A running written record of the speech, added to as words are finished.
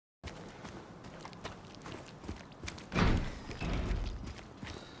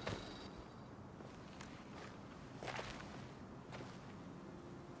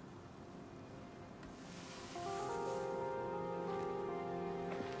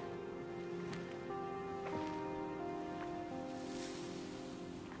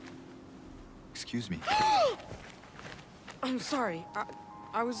excuse me. I'm sorry.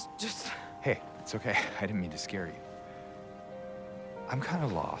 I was just... Hey, it's okay. I didn't mean to scare you. I'm kind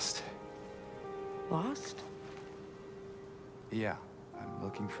of lost. Lost? Yeah, I'm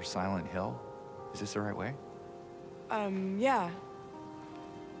looking for Silent Hill. Is this the right way? Yeah.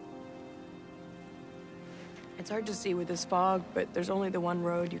 It's hard to see with this fog, but there's only the one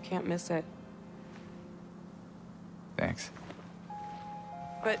road. You can't miss it. Thanks.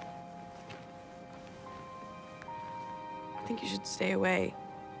 But... I think you should stay away.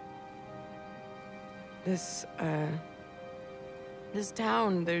 This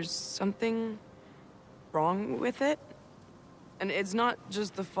town, there's something wrong with it. And it's not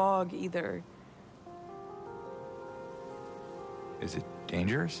just the fog, either. Is it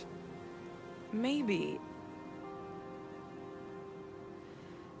dangerous? Maybe.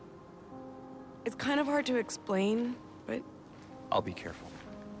 It's kind of hard to explain, but... I'll be careful.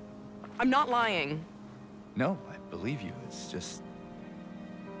 I'm not lying. No, I believe you. It's just...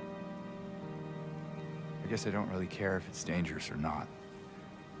 I guess I don't really care if it's dangerous or not.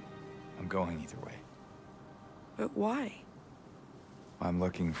 I'm going either way. But why? I'm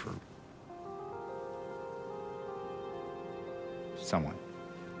looking for... someone.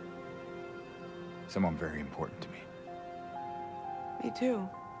 Someone very important to me. Me too.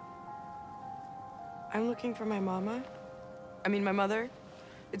 I'm looking for my mama. I mean, my mother.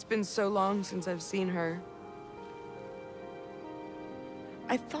 It's been so long since I've seen her.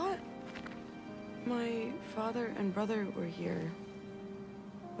 I thought my father and brother were here,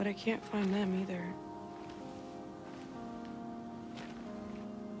 but I can't find them either.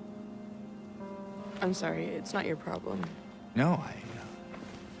 I'm sorry, it's not your problem. No,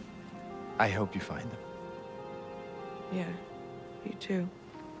 I hope you find them. Yeah, you too.